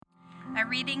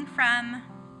reading from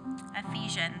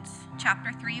Ephesians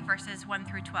chapter 3, verses 1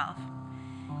 through 12.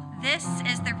 This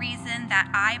is the reason that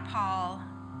I, Paul,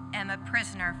 am a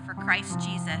prisoner for Christ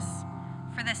Jesus,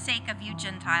 for the sake of you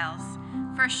Gentiles.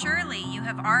 For surely you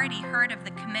have already heard of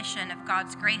the commission of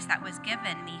God's grace that was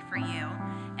given me for you,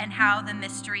 and how the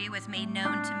mystery was made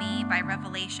known to me by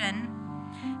revelation.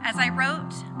 As I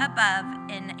wrote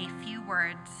above in a few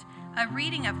words, a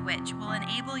reading of which will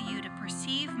enable you to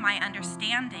perceive my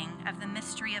understanding of the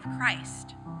mystery of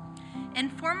Christ. In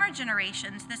former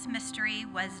generations, this mystery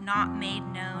was not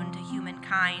made known to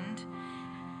humankind,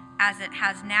 as it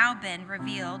has now been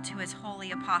revealed to his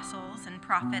holy apostles and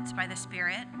prophets by the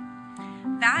Spirit.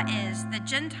 That is, the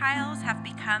Gentiles have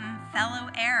become fellow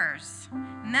heirs,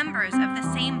 members of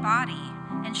the same body,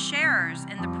 and sharers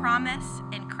in the promise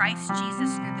in Christ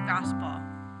Jesus through the gospel.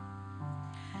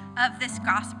 Of this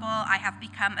gospel I have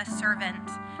become a servant,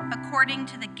 according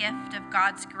to the gift of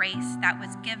God's grace that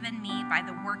was given me by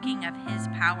the working of his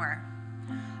power.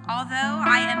 Although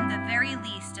I am the very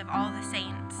least of all the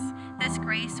saints, this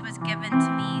grace was given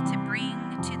to me to bring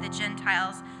to the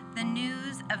Gentiles the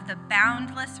news of the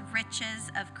boundless riches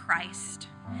of Christ,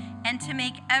 and to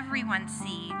make everyone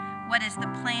see what is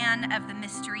the plan of the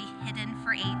mystery hidden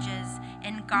for ages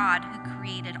in God who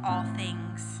created all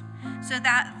things, so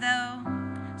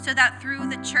that through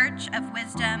the church of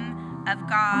wisdom of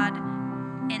God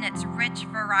in its rich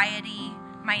variety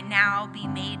might now be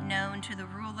made known to the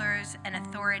rulers and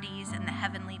authorities in the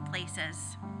heavenly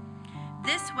places.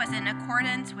 This was in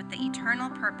accordance with the eternal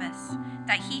purpose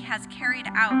that he has carried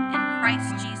out in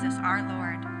Christ Jesus our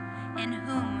Lord, in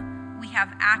whom we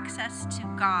have access to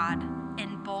God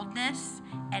in boldness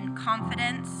and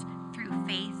confidence through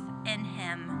faith in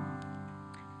him.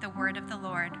 The word of the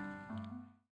Lord.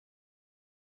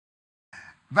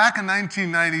 Back in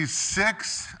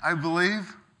 1996, I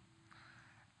believe,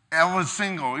 I was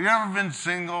single. You ever been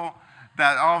single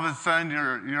that all of a sudden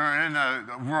you're in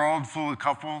a world full of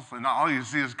couples and all you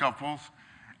see is couples?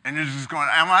 And you're just going,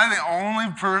 am I the only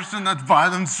person that's by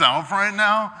themselves right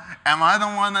now? Am I the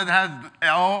one that has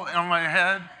L on my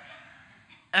head?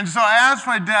 And so I asked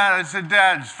my dad, I said,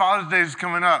 Dad, Father's Day is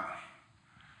coming up.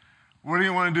 What do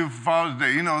you want to do for Father's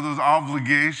Day? You know, those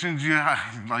obligations you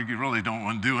have, like you really don't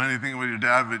want to do anything with your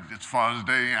dad, but it's Father's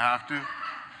Day, you have to.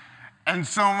 And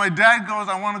so my dad goes,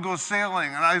 I want to go sailing.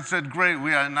 And I said, great. We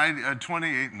had a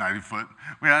 90-foot.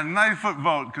 We had a 90-foot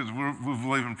boat because we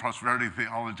believe in prosperity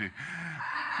theology.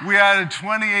 We had a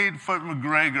 28-foot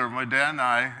McGregor, my dad and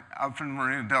I, up in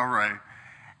Marina Del Rey.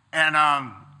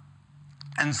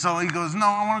 And so he goes, no,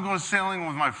 I want to go sailing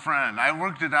with my friend. I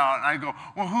worked it out. And I go,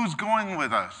 well, who's going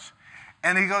with us?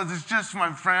 And he goes, it's just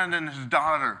my friend and his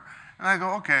daughter. And I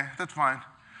go, okay, that's fine.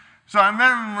 So I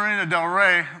met him in Marina Del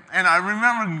Rey, and I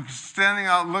remember standing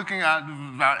out looking at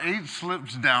about 8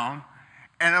 slips down,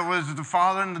 and it was the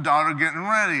father and the daughter getting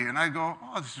ready. And I go,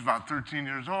 oh, this is about 13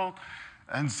 years old.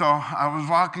 And so I was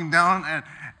walking down, and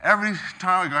every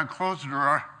time I got closer to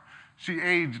her, she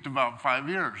aged about 5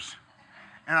 years.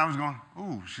 And I was going,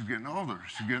 ooh, she's getting older,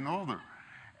 she's getting older.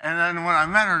 And then when I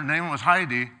met her name was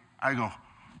Heidi, I go,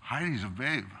 Heidi's a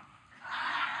babe.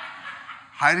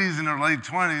 Heidi's in her late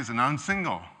 20s, and I'm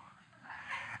single.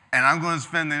 And I'm going to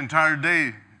spend the entire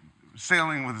day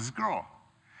sailing with this girl.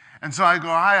 And so I go,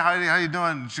 hi, Heidi, how you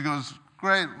doing? And she goes,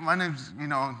 great, my name's,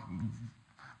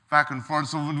 back and forth.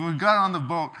 So when we got on the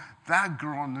boat, that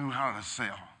girl knew how to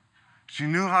sail. She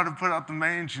knew how to put out the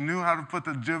main, she knew how to put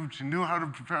the jib, she knew how to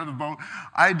prepare the boat.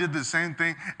 I did the same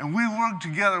thing, and we worked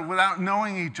together without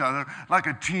knowing each other like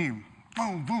a team.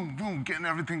 Boom, boom, boom, getting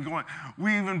everything going.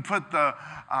 We even put the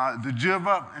jib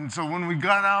up, and so when we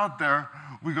got out there,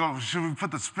 we go, should we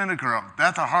put the spinnaker up?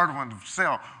 That's a hard one to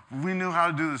sail. We knew how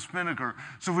to do the spinnaker.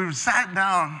 So we sat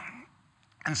down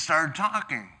and started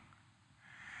talking.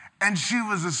 And she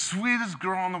was the sweetest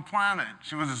girl on the planet.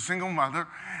 She was a single mother,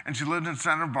 and she lived in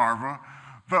Santa Barbara.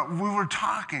 But we were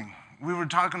talking. We were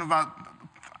talking about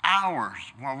hours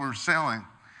while we were sailing.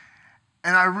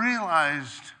 And I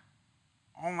realized,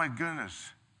 oh my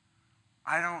goodness,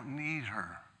 I don't need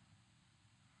her.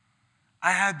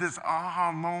 I had this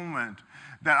aha moment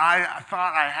that I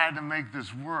thought I had to make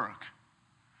this work.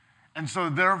 And so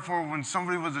therefore, when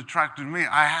somebody was attracted to me,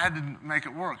 I had to make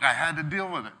it work. I had to deal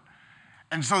with it.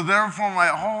 And so therefore, my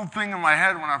whole thing in my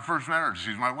head when I first met her,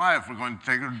 she's my wife, we're going to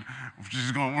take her,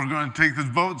 we're going to take this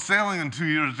boat sailing in 2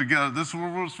 years together. This is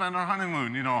where we'll spend our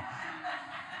honeymoon, Am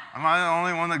I the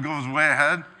only one that goes way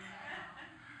ahead?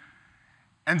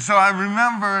 And so I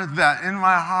remember that in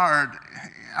my heart,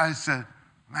 I said,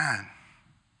 man,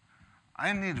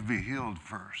 I need to be healed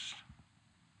first.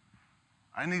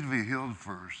 I need to be healed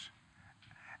first.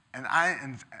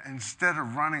 And instead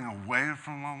of running away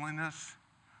from loneliness,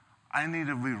 I need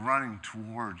to be running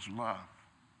towards love.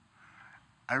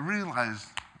 I realized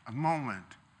a moment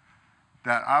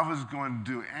that I was going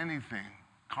to do anything,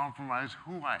 compromise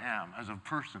who I am as a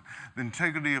person, the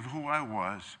integrity of who I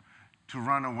was, to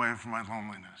run away from my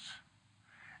loneliness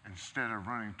instead of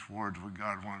running towards what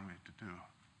God wanted me to do.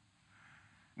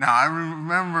 Now, I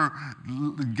remember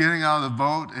getting out of the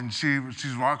boat, and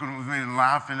she's walking with me and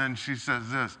laughing, and she says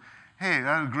this, "Hey,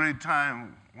 I had a great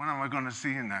time. When am I going to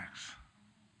see you next?"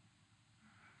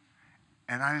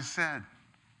 And I said,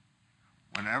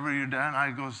 "Whenever your dad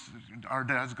and our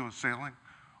dads go sailing,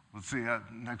 we'll see you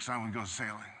next time we go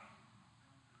sailing."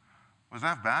 Was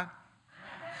that bad?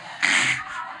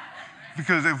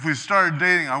 Because if we started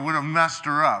dating, I would have messed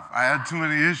her up. I had too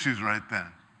many issues right then.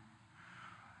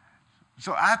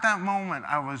 So at that moment,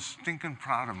 I was stinking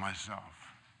proud of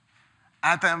myself.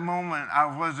 At that moment, I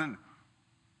wasn't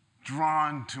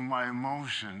drawn to my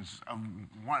emotions of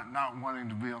not wanting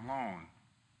to be alone.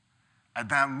 At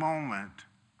that moment,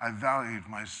 I valued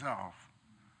myself.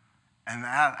 And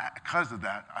because of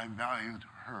that, I valued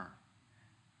her.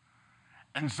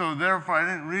 And so therefore, I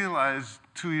didn't realize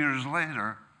 2 years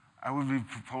later, I would be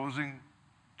proposing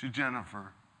to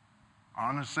Jennifer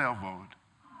on a sailboat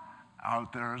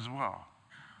out there as well.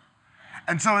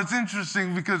 And so it's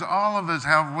interesting because all of us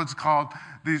have what's called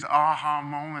these aha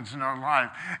moments in our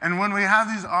life. And when we have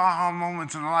these aha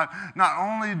moments in our life, not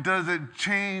only does it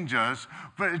change us,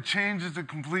 but it changes the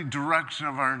complete direction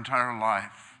of our entire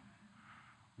life.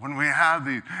 When we have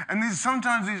these, and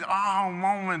sometimes these aha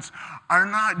moments are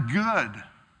not good.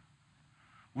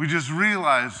 We just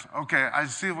realize, okay, I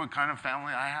see what kind of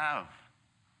family I have.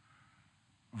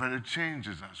 But it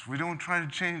changes us. We don't try to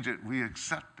change it, we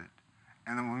accept it.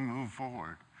 And then we move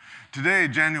forward. Today,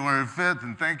 January 5th,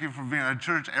 and thank you for being at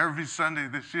church every Sunday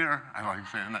this year. I like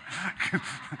saying that.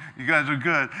 You guys are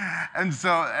good. And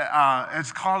so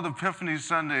it's called Epiphany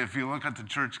Sunday if you look at the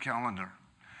church calendar.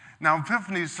 Now,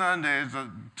 Epiphany Sunday is the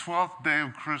 12th day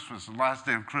of Christmas, the last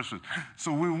day of Christmas.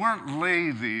 So we weren't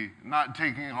lazy not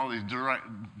taking all these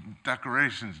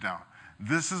decorations down.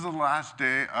 This is the last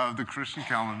day of the Christian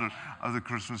calendar of the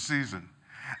Christmas season.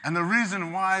 And the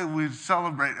reason why we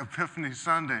celebrate Epiphany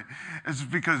Sunday is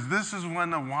because this is when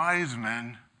the wise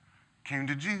men came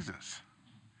to Jesus.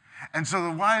 And so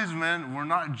the wise men were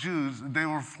not Jews, they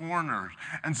were foreigners.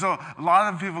 And so a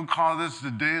lot of people call this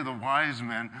the Day of the Wise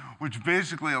Men, which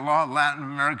basically a lot of Latin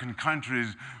American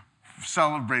countries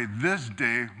celebrate this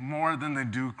day more than they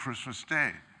do Christmas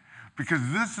Day. Because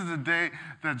this is a day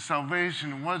that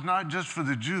salvation was not just for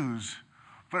the Jews,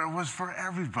 but it was for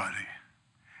everybody.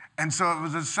 And so it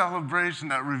was a celebration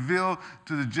that revealed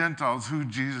to the Gentiles who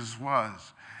Jesus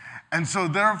was. And so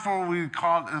therefore we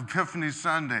call it Epiphany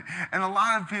Sunday. And a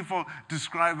lot of people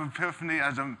describe Epiphany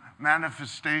as a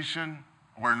manifestation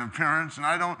or an appearance, and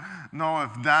I don't know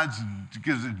if that's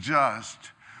just.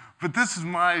 But this is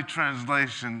my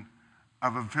translation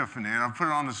of Epiphany, and I'll put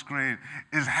it on the screen,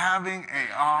 is having an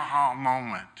aha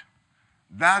moment.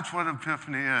 That's what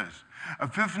Epiphany is.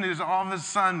 Epiphany is all of a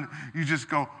sudden you just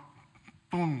go,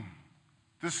 boom,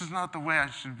 this is not the way I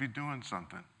should be doing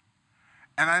something.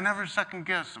 And I never second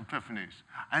guess epiphanies.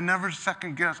 I never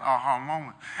second guess aha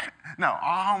moments. Now,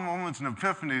 aha moments and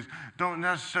epiphanies don't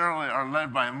necessarily are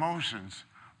led by emotions,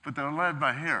 but they're led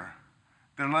by here.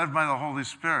 They're led by the Holy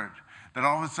Spirit. That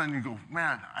all of a sudden you go,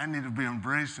 man, I need to be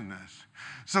embracing this.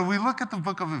 So we look at the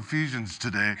book of Ephesians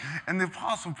today, and the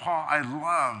Apostle Paul I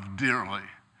love dearly.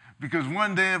 Because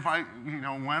one day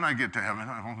when I get to heaven,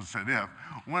 I almost said if,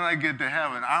 when I get to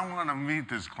heaven, I want to meet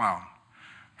this clown.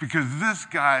 Because this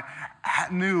guy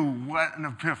knew what an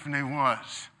epiphany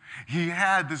was. He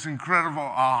had this incredible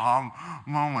aha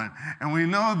moment. And we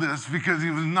know this because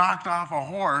he was knocked off a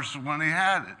horse when he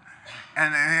had it.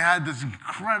 And he had this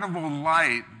incredible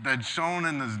light that shone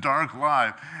in this dark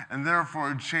life, and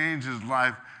therefore it changed his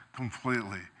life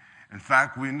completely. In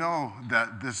fact, we know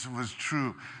that this was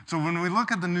true. So when we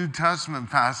look at the New Testament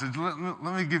passage, let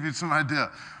me give you some idea.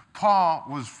 Paul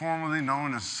was formerly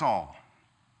known as Saul.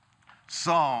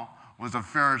 Saul was a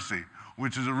Pharisee,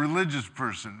 which is a religious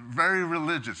person, very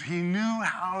religious. He knew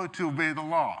how to obey the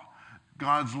law,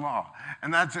 God's law.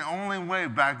 And that's the only way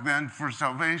back then for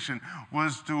salvation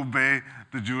was to obey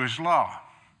the Jewish law.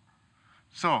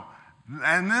 So,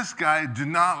 and this guy did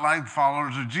not like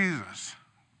followers of Jesus.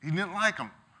 He didn't like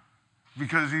them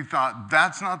because he thought,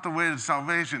 that's not the way to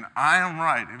salvation. I am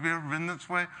right. Have you ever been this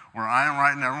way where I am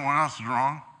right and everyone else is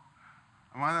wrong?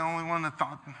 Am I the only one that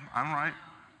thought I'm right?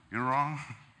 You're wrong.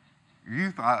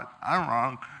 You thought, I'm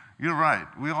wrong. You're right.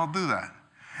 We all do that.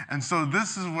 And so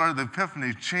this is where the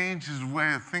epiphany changed his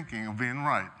way of thinking of being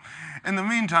right. In the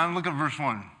meantime, look at verse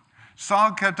 1.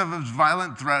 Saul kept up his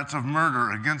violent threats of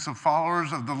murder against the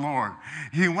followers of the Lord.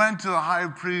 He went to the high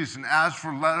priest and asked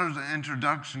for letters of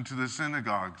introduction to the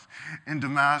synagogues in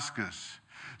Damascus,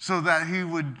 so that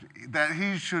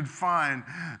he should find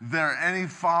there any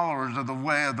followers of the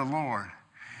way of the Lord.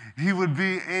 He would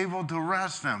be able to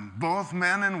arrest them, both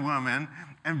men and women,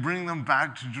 and bring them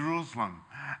back to Jerusalem.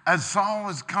 As Saul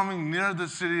was coming near the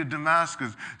city of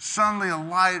Damascus, suddenly a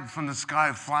light from the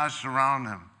sky flashed around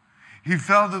him. He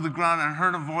fell to the ground and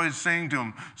heard a voice saying to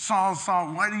him, Saul,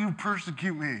 Saul, why do you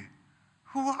persecute me?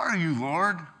 Who are you,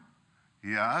 Lord?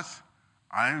 He asked.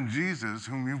 I am Jesus,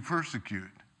 whom you persecute.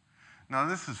 Now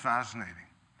this is fascinating.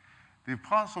 The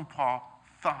Apostle Paul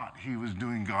thought he was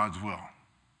doing God's will.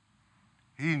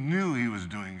 He knew he was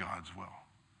doing God's will,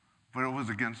 but it was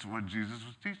against what Jesus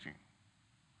was teaching.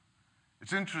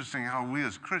 It's interesting how we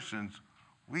as Christians,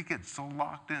 we get so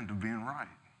locked into being right.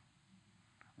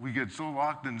 We get so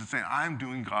locked into saying, I'm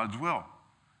doing God's will,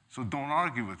 so don't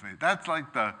argue with me. That's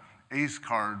like the ace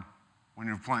card when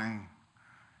you're playing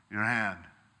your hand.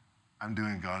 I'm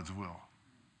doing God's will.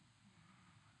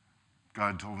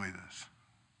 God told me this.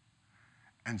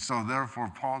 And so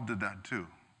therefore, Paul did that too.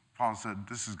 Paul said,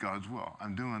 this is God's will.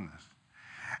 I'm doing this.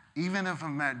 Even if it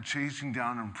meant chasing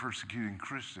down and persecuting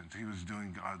Christians, he was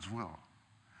doing God's will.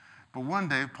 But one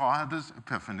day, Paul had this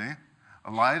epiphany.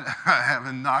 A light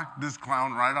having knocked this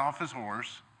clown right off his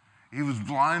horse. He was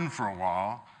blind for a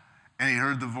while, and he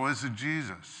heard the voice of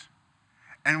Jesus.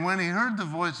 And when he heard the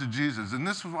voice of Jesus, and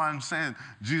this is why I'm saying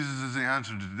Jesus is the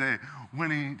answer today,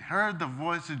 when he heard the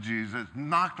voice of Jesus,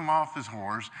 knocked him off his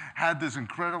horse, had this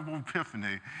incredible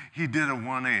epiphany, he did a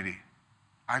 180.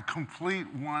 A complete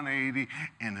 180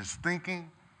 in his thinking,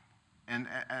 and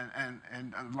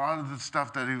a lot of the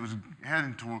stuff that he was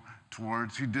heading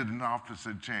towards, he did an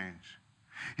opposite change.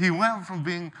 He went from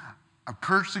being a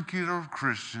persecutor of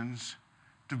Christians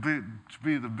to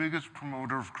be the biggest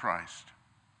promoter of Christ.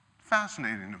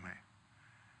 Fascinating to me.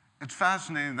 It's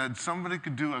fascinating that somebody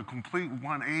could do a complete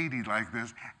 180 like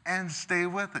this and stay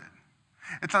with it.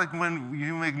 It's like when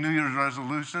you make New Year's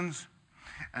resolutions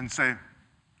and say,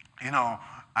 you know,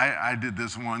 I did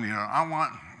this one year.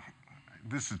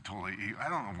 This is totally, I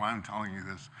don't know why I'm telling you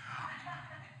this.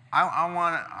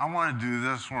 I want to do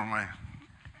this where my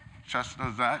chest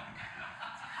does that.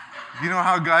 You know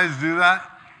how guys do that?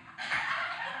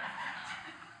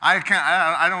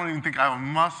 I don't even think I have a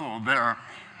muscle there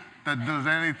that does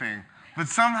anything. But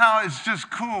somehow it's just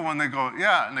cool when they go,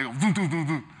 yeah, and they go, boom, boom, boom,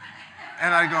 boom.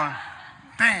 And I go,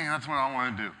 dang, that's what I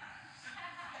want to do.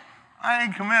 I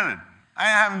ain't committed. I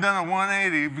haven't done a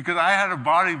 180 because I had a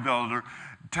bodybuilder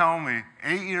tell me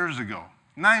 9 years ago,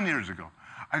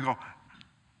 I go,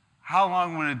 how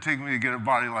long would it take me to get a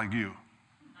body like you?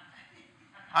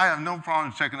 I have no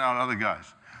problem checking out other guys.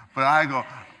 But I go,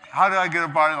 how do I get a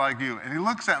body like you? And he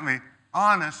looks at me,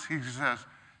 honest, he says,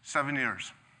 7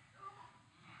 years.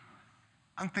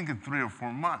 I'm thinking 3 or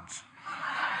 4 months.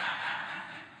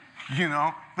 You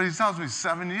know, but he tells me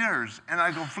 7 years, and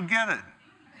I go, forget it.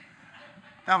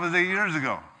 That was 8 years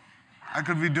ago. I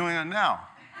could be doing it now.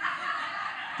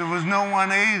 There was no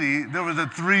 180, there was a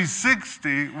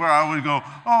 360 where I would go,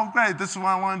 oh, great, this is what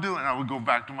I want to do, and I would go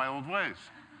back to my old ways,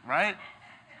 right?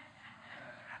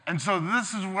 And so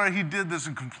this is where he did this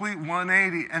in complete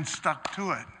 180 and stuck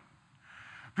to it.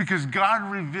 Because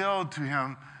God revealed to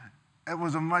him it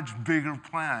was a much bigger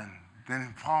plan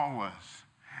than Paul was.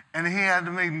 And he had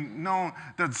to make known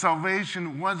that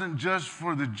salvation wasn't just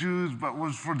for the Jews, but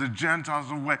was for the Gentiles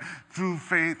through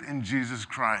faith in Jesus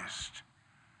Christ.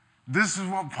 This is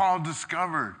what Paul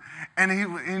discovered. And he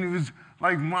was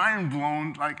like mind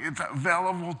blown, like it's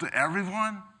available to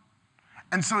everyone.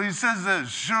 And so he says this,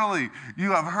 surely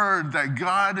you have heard that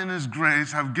God in his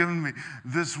grace have given me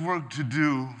this work to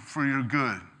do for your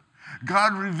good.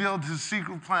 God revealed his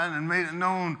secret plan and made it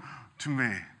known to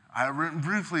me. I have written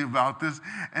briefly about this,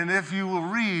 and if you will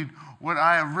read what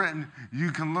I have written,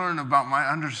 you can learn about my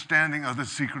understanding of the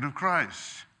secret of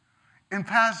Christ. In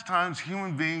past times,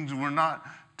 human beings were not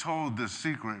told this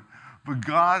secret, but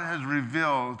God has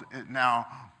revealed it now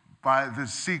by the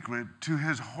secret to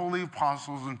his holy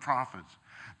apostles and prophets.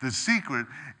 The secret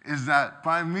is that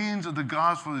by means of the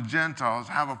gospel, the Gentiles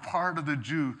have a part with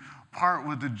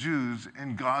the Jews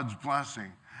in God's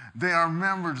blessing. They are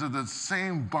members of the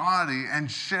same body and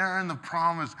share in the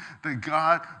promise that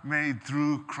God made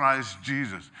through Christ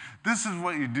Jesus. This is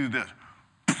what you do this.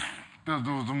 Those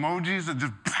emojis that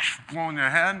just blow in your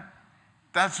head.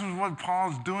 That's what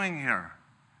Paul's doing here.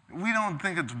 We don't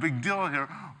think it's a big deal here,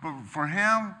 but for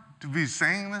him to be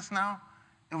saying this now,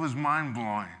 It was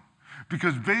mind-blowing.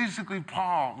 Because basically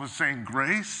Paul was saying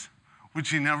grace, which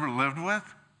he never lived with,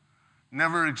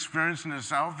 never experienced in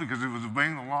himself because he was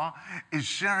obeying the law, is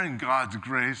sharing God's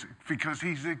grace because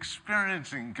he's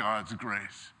experiencing God's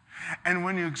grace. And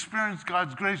when you experience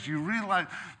God's grace, you realize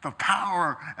the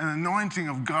power and anointing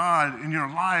of God in your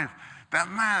life, that,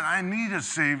 man, I need a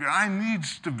Savior. I need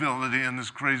stability in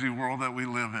this crazy world that we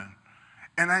live in.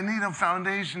 And I need a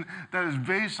foundation that is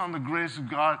based on the grace of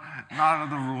God, not of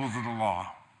the rules of the law.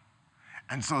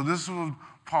 And so this is what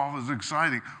Paul was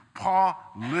exciting. Paul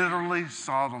literally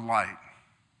saw the light.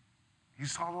 He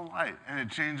saw the light, and it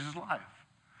changed his life.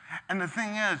 And the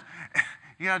thing is,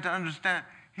 you have to understand,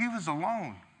 he was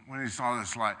alone when he saw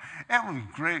this light. It was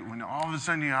great when all of a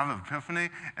sudden you have an epiphany,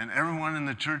 and everyone in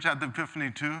the church had the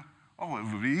epiphany too. Oh, it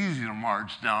would be easy to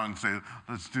march down and say,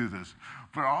 let's do this.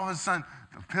 But all of a sudden,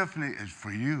 the epiphany is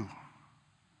for you.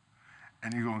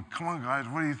 And you go, come on, guys,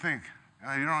 what do you think?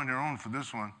 You're on your own for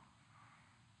this one.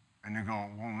 And you go,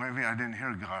 well, maybe I didn't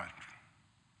hear God.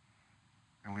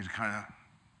 And we kind of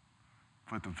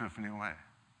put the epiphany away.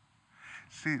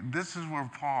 See, this is where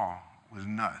Paul was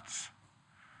nuts.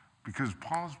 Because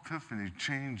Paul's epiphany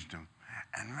changed him.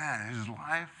 And man, his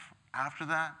life after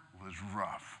that was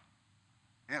rough.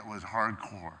 It was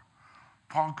hardcore.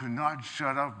 Paul could not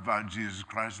shut up about Jesus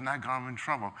Christ, and that got him in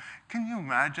trouble. Can you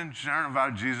imagine sharing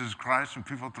about Jesus Christ and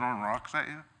people throwing rocks at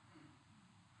you?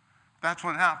 That's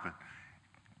what happened.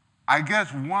 I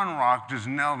guess one rock just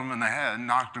nailed him in the head and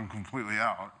knocked him completely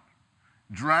out,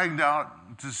 dragged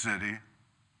out to the city,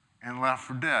 and left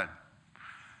for dead.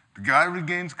 The guy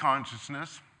regains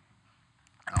consciousness,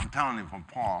 and I'm telling you, from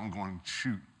Paul, I'm going,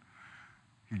 shoot.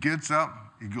 He gets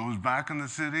up, he goes back in the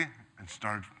city, and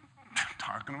starts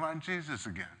talking about Jesus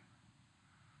again.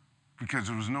 Because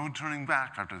there was no turning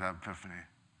back after that epiphany.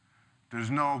 There's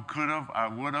no could have, I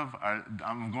would have,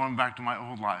 I'm going back to my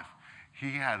old life.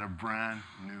 He had a brand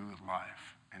new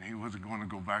life, and he wasn't going to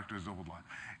go back to his old life.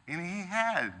 And he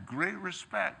had great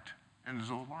respect in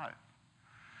his old life.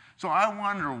 So I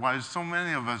wonder why so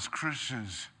many of us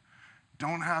Christians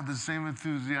don't have the same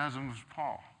enthusiasm as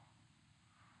Paul.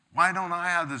 Why don't I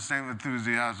have the same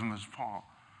enthusiasm as Paul?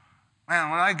 Man,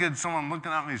 when I get someone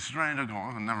looking at me strange, I go,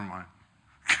 oh, never mind.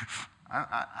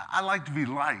 I like to be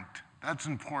liked. That's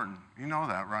important. You know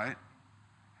that, right?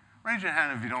 Raise your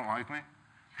hand if you don't like me.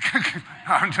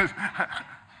 I'm just,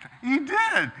 you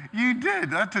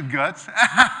did. That took guts.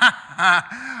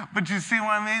 But you see what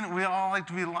I mean? We all like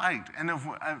to be liked. And if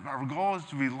our goal is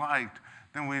to be liked,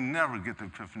 then we never get the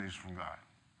epiphanies from God.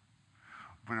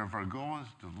 But if our goal is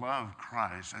to love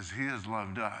Christ as he has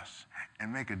loved us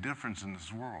and make a difference in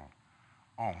this world,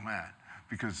 oh man,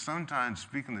 because sometimes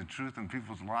speaking the truth in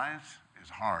people's lives is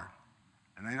hard,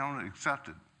 and they don't accept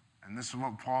it. And this is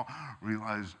what Paul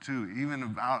realized too, even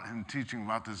about him teaching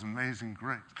about this amazing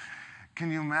grace.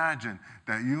 Can you imagine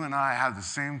that you and I have the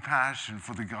same passion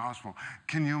for the gospel?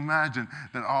 Can you imagine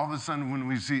that all of a sudden when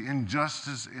we see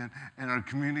injustice in our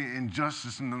community,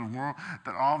 injustice in the world,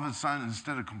 that all of a sudden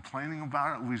instead of complaining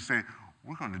about it, we say,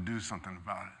 we're going to do something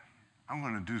about it. I'm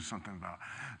going to do something about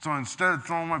it. So instead of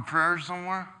throwing my prayers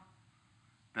somewhere,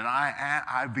 that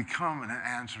I become an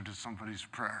answer to somebody's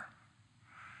prayer.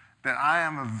 That I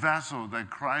am a vessel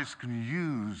that Christ can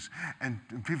use, and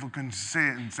people can say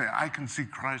it and say, I can see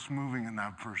Christ moving in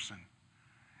that person.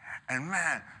 And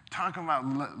man, talking about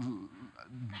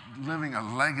living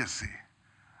a legacy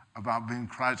about being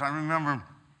Christ. I remember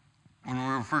when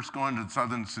we were first going to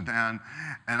southern Sudan,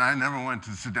 and I never went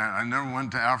to Sudan. I never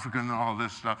went to Africa and all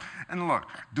this stuff. And look,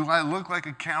 do I look like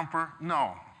a camper?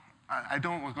 No, I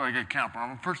don't look like a camper.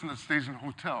 I'm a person that stays in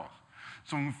hotels.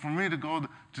 So for me to go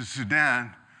to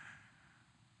Sudan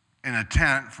in a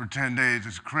tent for 10 days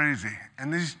is crazy.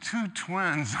 And these two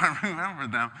twins, I remember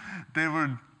them, they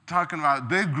were talking about,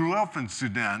 they grew up in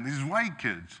Sudan, these white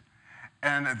kids.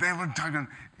 And they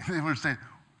were saying,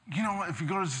 you know what, if you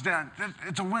go to Sudan,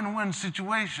 it's a win-win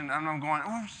situation. And I'm going,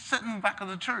 we're sitting in the back of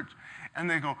the church. And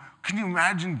they go, can you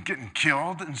imagine getting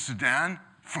killed in Sudan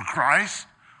for Christ?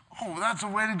 Oh, that's a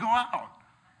way to go out.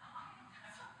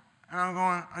 And I'm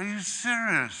going, are you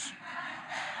serious?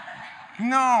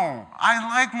 No, I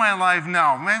like my life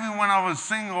now. Maybe when I was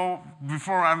single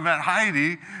before I met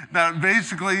Heidi, that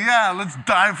basically, yeah, let's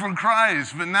die for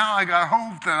Christ. But now I got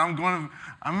hope that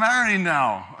I'm married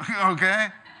now, okay?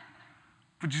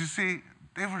 But you see,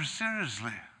 they were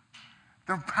seriously,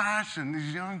 their passion,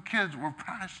 these young kids were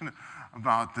passionate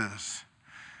about this.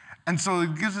 And so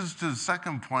it gives us to the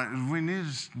second point, is we need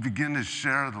to begin to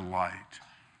share the light.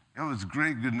 It was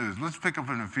great good news. Let's pick up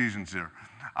in Ephesians here.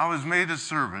 I was made a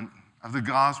servant of the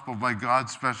gospel by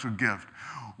God's special gift,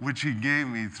 which he gave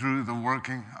me through the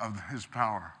working of his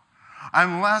power.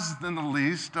 I'm less than the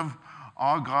least of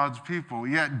all God's people,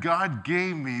 yet God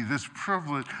gave me this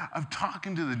privilege of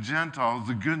talking to the Gentiles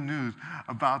the good news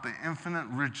about the infinite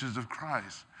riches of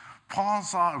Christ. Paul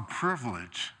saw a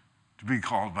privilege to be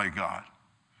called by God.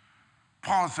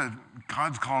 Paul said,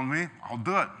 God's called me, I'll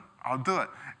do it,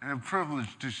 and a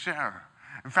privilege to share.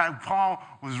 In fact, Paul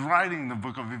was writing the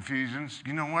book of Ephesians,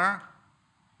 you know where?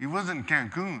 He wasn't in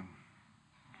Cancun.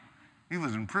 He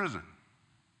was in prison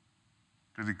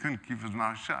because he couldn't keep his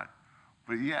mouth shut.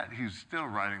 But yet, he's still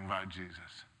writing about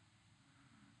Jesus.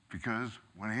 Because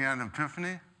when he had an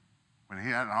epiphany, when he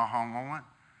had an aha moment,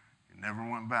 he never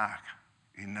went back.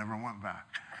 He never went back.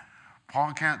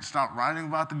 Paul can't stop writing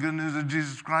about the good news of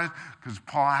Jesus Christ because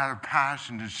Paul had a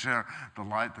passion to share the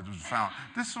light that was found.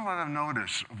 This is what I've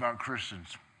noticed about Christians.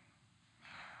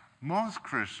 Most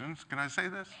Christians, can I say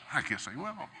this? I guess I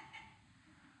will,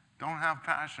 don't have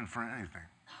passion for anything.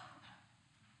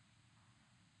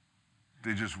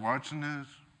 They just watch the news,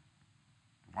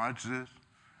 watch this,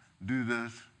 do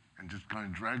this, and just kind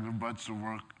of drag their butts to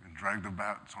work and drag their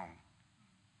butts home.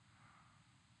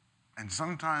 And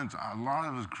sometimes a lot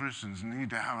of us Christians need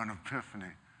to have an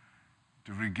epiphany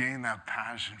to regain that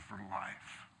passion for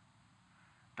life,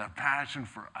 that passion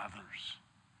for others,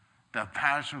 that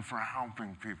passion for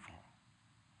helping people.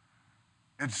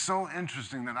 It's so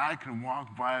interesting that I can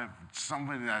walk by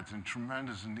somebody that's in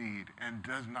tremendous need and it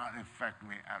does not affect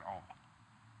me at all.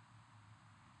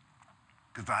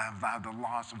 Because I have had the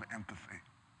loss of empathy.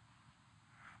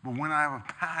 But when I have a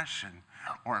passion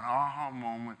or an aha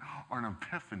moment or an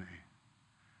epiphany,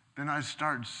 then I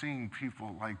start seeing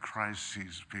people like Christ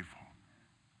sees people.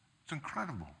 It's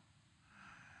incredible.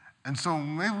 And so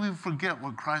maybe we forget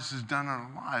what Christ has done in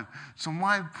our life. So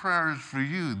my prayer is for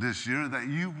you this year that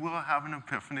you will have an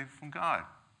epiphany from God.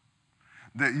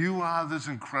 That you will have this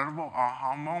incredible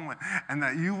aha moment and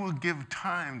that you will give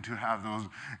time to have those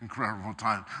incredible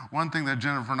times. One thing that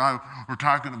Jennifer and I were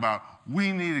talking about,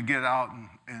 we need to get out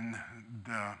in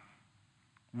the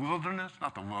wilderness,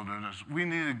 not the wilderness, we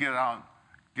need to get out,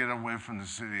 get away from the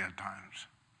city at times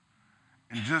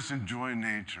and just enjoy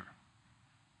nature.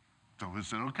 So we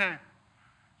said, okay.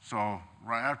 So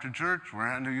right after church, we're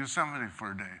heading to Yosemite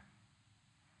for a day.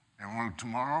 And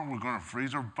tomorrow, we're going to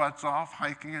freeze our butts off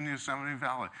hiking in Yosemite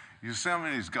Valley.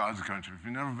 Yosemite is God's country. If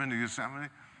you've never been to Yosemite,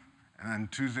 and then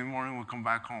Tuesday morning, we'll come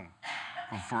back home.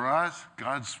 But for us,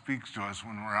 God speaks to us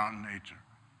when we're out in nature.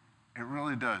 It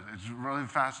really does. It's really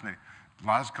fascinating. The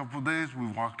last couple of days, we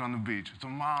walked on the beach. It's a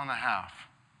mile and a half.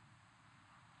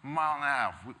 A mile and a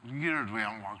half. Years we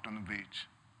haven't walked on the beach.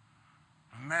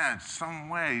 But man, some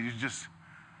way,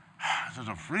 there's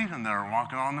a freedom there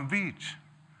walking on the beach.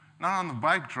 Not on the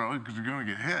bike trail because you're going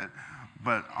to get hit,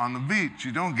 but on the beach,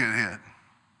 you don't get hit.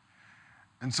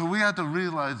 And so we have to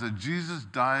realize that Jesus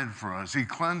died for us. He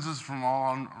cleansed us from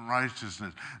all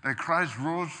unrighteousness. That Christ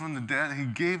rose from the dead. He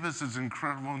gave us this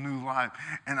incredible new life.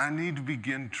 And I need to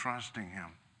begin trusting him.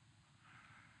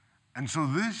 And so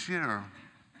this year,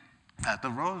 at the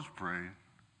Rose Parade,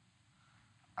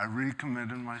 I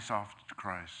recommitted myself to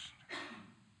Christ.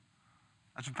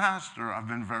 As a pastor, I've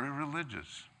been very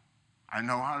religious. I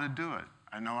know how to do it.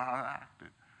 I know how to act it.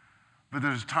 But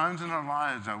there's times in our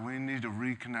lives that we need to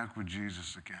reconnect with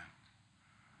Jesus again.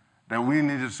 That we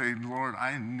need to say, Lord,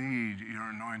 I need your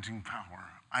anointing power.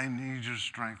 I need your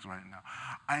strength right now.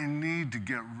 I need to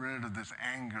get rid of this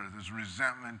anger, this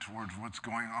resentment towards what's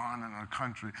going on in our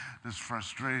country, this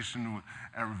frustration with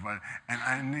everybody. And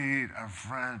I need a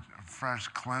fresh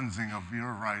cleansing of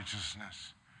your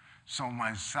righteousness so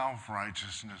my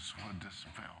self-righteousness would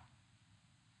dispel.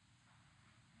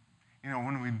 You know,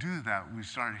 when we do that, we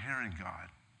start hearing God.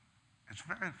 It's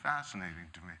very fascinating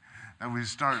to me that we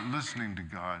start listening to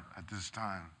God at this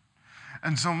time.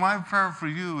 And so my prayer for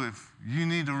you, if you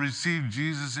need to receive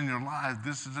Jesus in your life,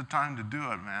 this is the time to do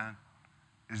it, man,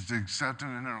 is to accept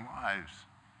him in our lives.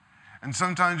 And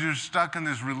sometimes you're stuck in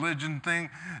this religion thing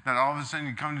that all of a sudden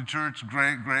you come to church,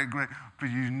 great, but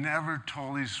you never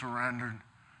totally surrendered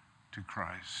to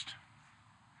Christ.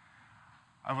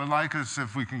 I would like us,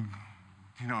 if we can,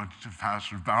 to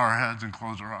pastors, bow our heads and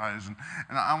close our eyes. And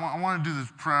I want to do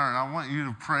this prayer, and I want you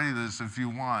to pray this if you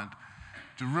want,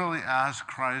 to really ask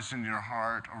Christ in your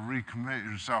heart or recommit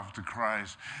yourself to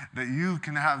Christ, that you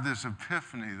can have this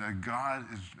epiphany that God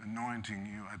is anointing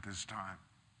you at this time.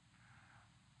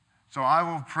 So I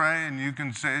will pray, and you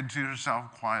can say it to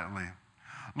yourself quietly.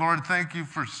 Lord, thank you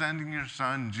for sending your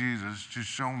son, Jesus, to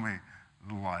show me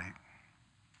the light.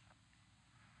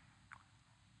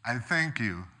 I thank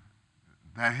you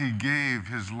that he gave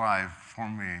his life for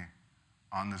me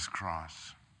on this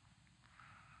cross.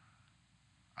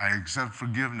 I accept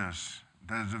forgiveness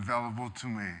that is available to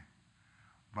me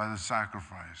by the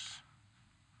sacrifice.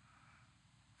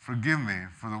 Forgive me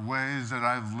for the ways that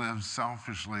I've lived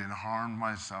selfishly and harmed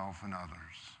myself and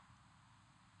others.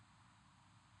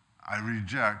 I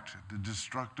reject the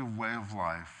destructive way of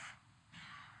life.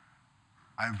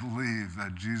 I believe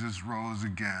that Jesus rose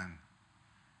again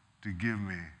to give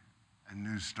me a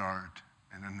new start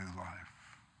and a new life.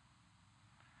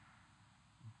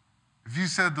 If you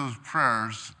said those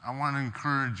prayers, I want to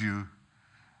encourage you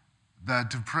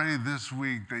that to pray this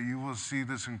week that you will see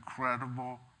this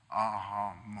incredible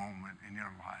aha moment in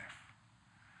your life.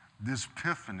 This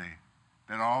epiphany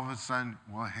that all of a sudden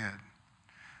will hit.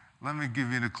 Let me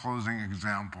give you the closing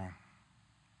example.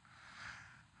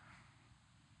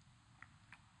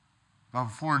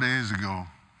 About 4 days ago,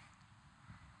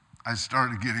 I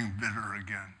started getting bitter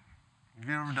again. Have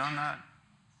you ever done that?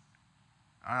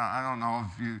 I don't know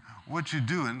what you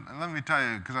do, and let me tell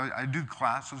you, because I do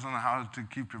classes on how to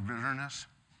keep your bitterness,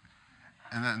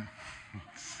 and then,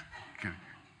 kidding.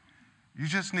 You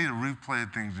just need to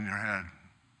replay things in your head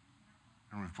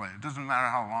and replay it. It doesn't matter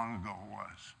how long ago it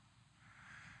was.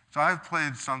 So I've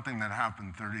played something that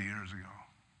happened 30 years ago.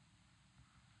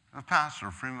 A pastor,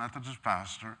 a Free Methodist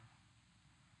pastor,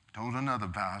 told another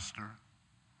pastor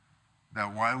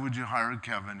that why would you hire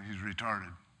Kevin? He's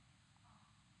retarded.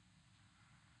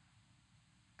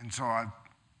 And so I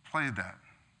played that.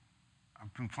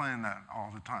 I've been playing that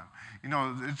all the time. You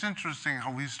know, it's interesting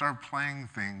how we start playing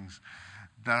things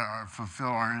that fulfill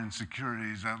our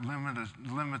insecurities, that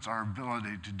limits our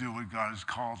ability to do what God has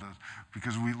called us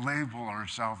because we label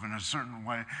ourselves in a certain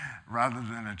way rather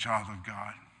than a child of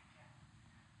God.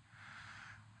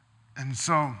 And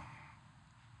so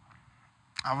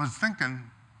I was thinking,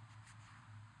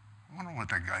 I wonder what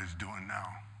that guy's doing now,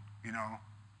 you know?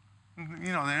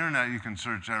 You know, the internet, you can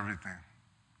search everything.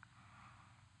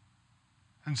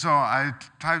 And so I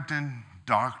typed in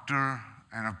doctor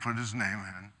and I put his name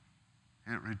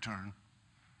in, hit return,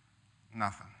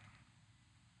 nothing.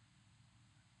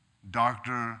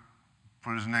 Doctor,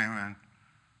 put his name in,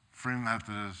 Free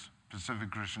Methodist,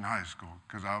 Pacific Christian High School,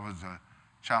 because I was a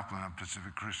chaplain at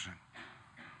Pacific Christian.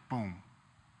 Boom.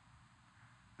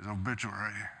 His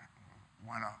obituary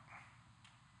went up.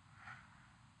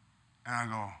 And I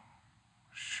go,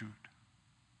 shoot.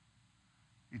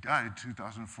 He died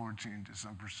 2014,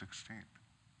 December 16th,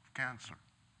 of cancer.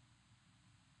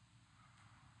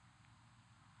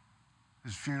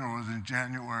 His funeral was in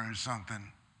January or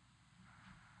something.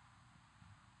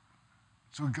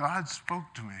 So God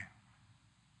spoke to me.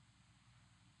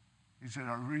 He said,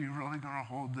 are you really going to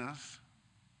hold this?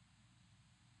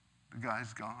 The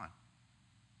guy's gone.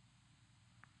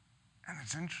 And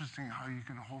it's interesting how you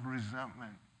can hold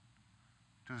resentment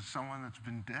to someone that's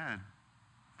been dead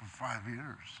for 5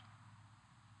 years.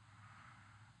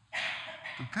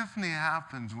 The epiphany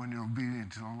happens when you're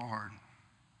obedient to the Lord.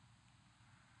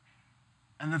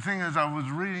 And the thing is, I was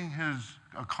reading his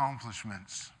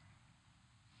accomplishments.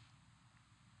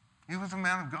 He was a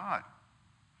man of God.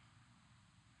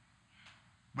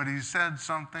 But he said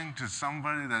something to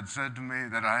somebody that said to me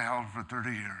that I held for 30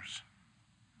 years.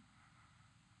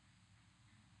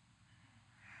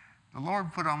 The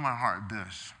Lord put on my heart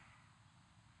this: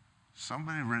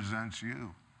 somebody resents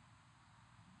you,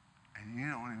 and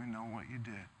you don't even know what you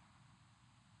did.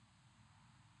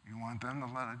 You want them to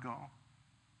let it go?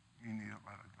 You need to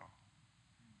let it go.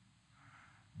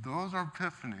 Those are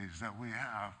epiphanies that we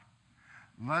have.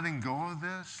 Letting go of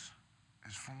this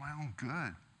is for my own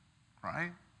good,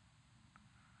 right?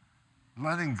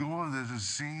 Letting go of this is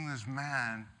seeing this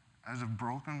man as a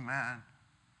broken man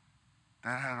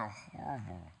that had a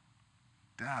horrible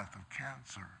death of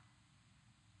cancer.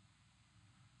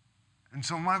 And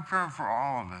so my prayer for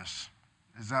all of us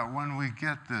is that when we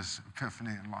get this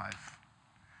epiphany in life,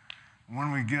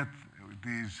 when we get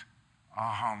these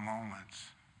aha moments,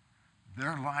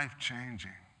 they're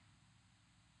life-changing.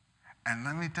 And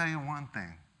let me tell you one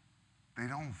thing, they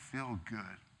don't feel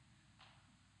good.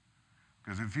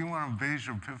 Because if you want to base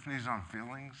your epiphanies on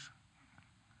feelings,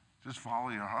 just follow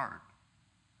your heart.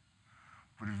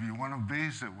 But if you want to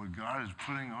base it what God is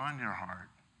putting on your heart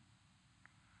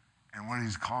and what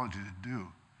he's called you to do,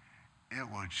 it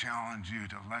will challenge you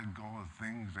to let go of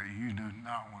things that you do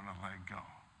not want to let go,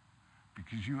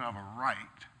 because you have a right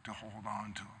to hold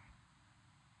on to them.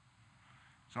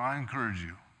 So I encourage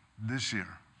you, this year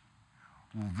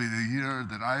will be the year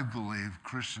that I believe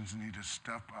Christians need to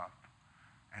step up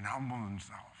and humble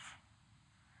themselves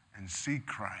and seek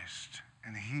Christ,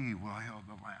 and he will heal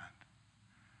the land.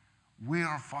 We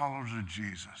are followers of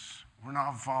Jesus. We're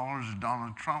not followers of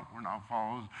Donald Trump. We're not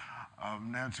followers of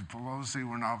Nancy Pelosi.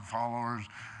 We're not followers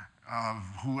of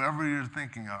whoever you're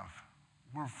thinking of.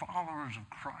 We're followers of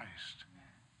Christ.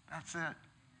 That's it.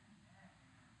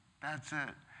 That's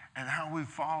it. And how we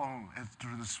follow him is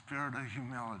through the spirit of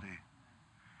humility.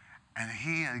 And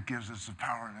he gives us the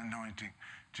power and anointing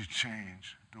to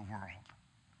change the world.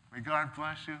 May God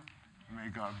bless you. May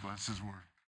God bless his word.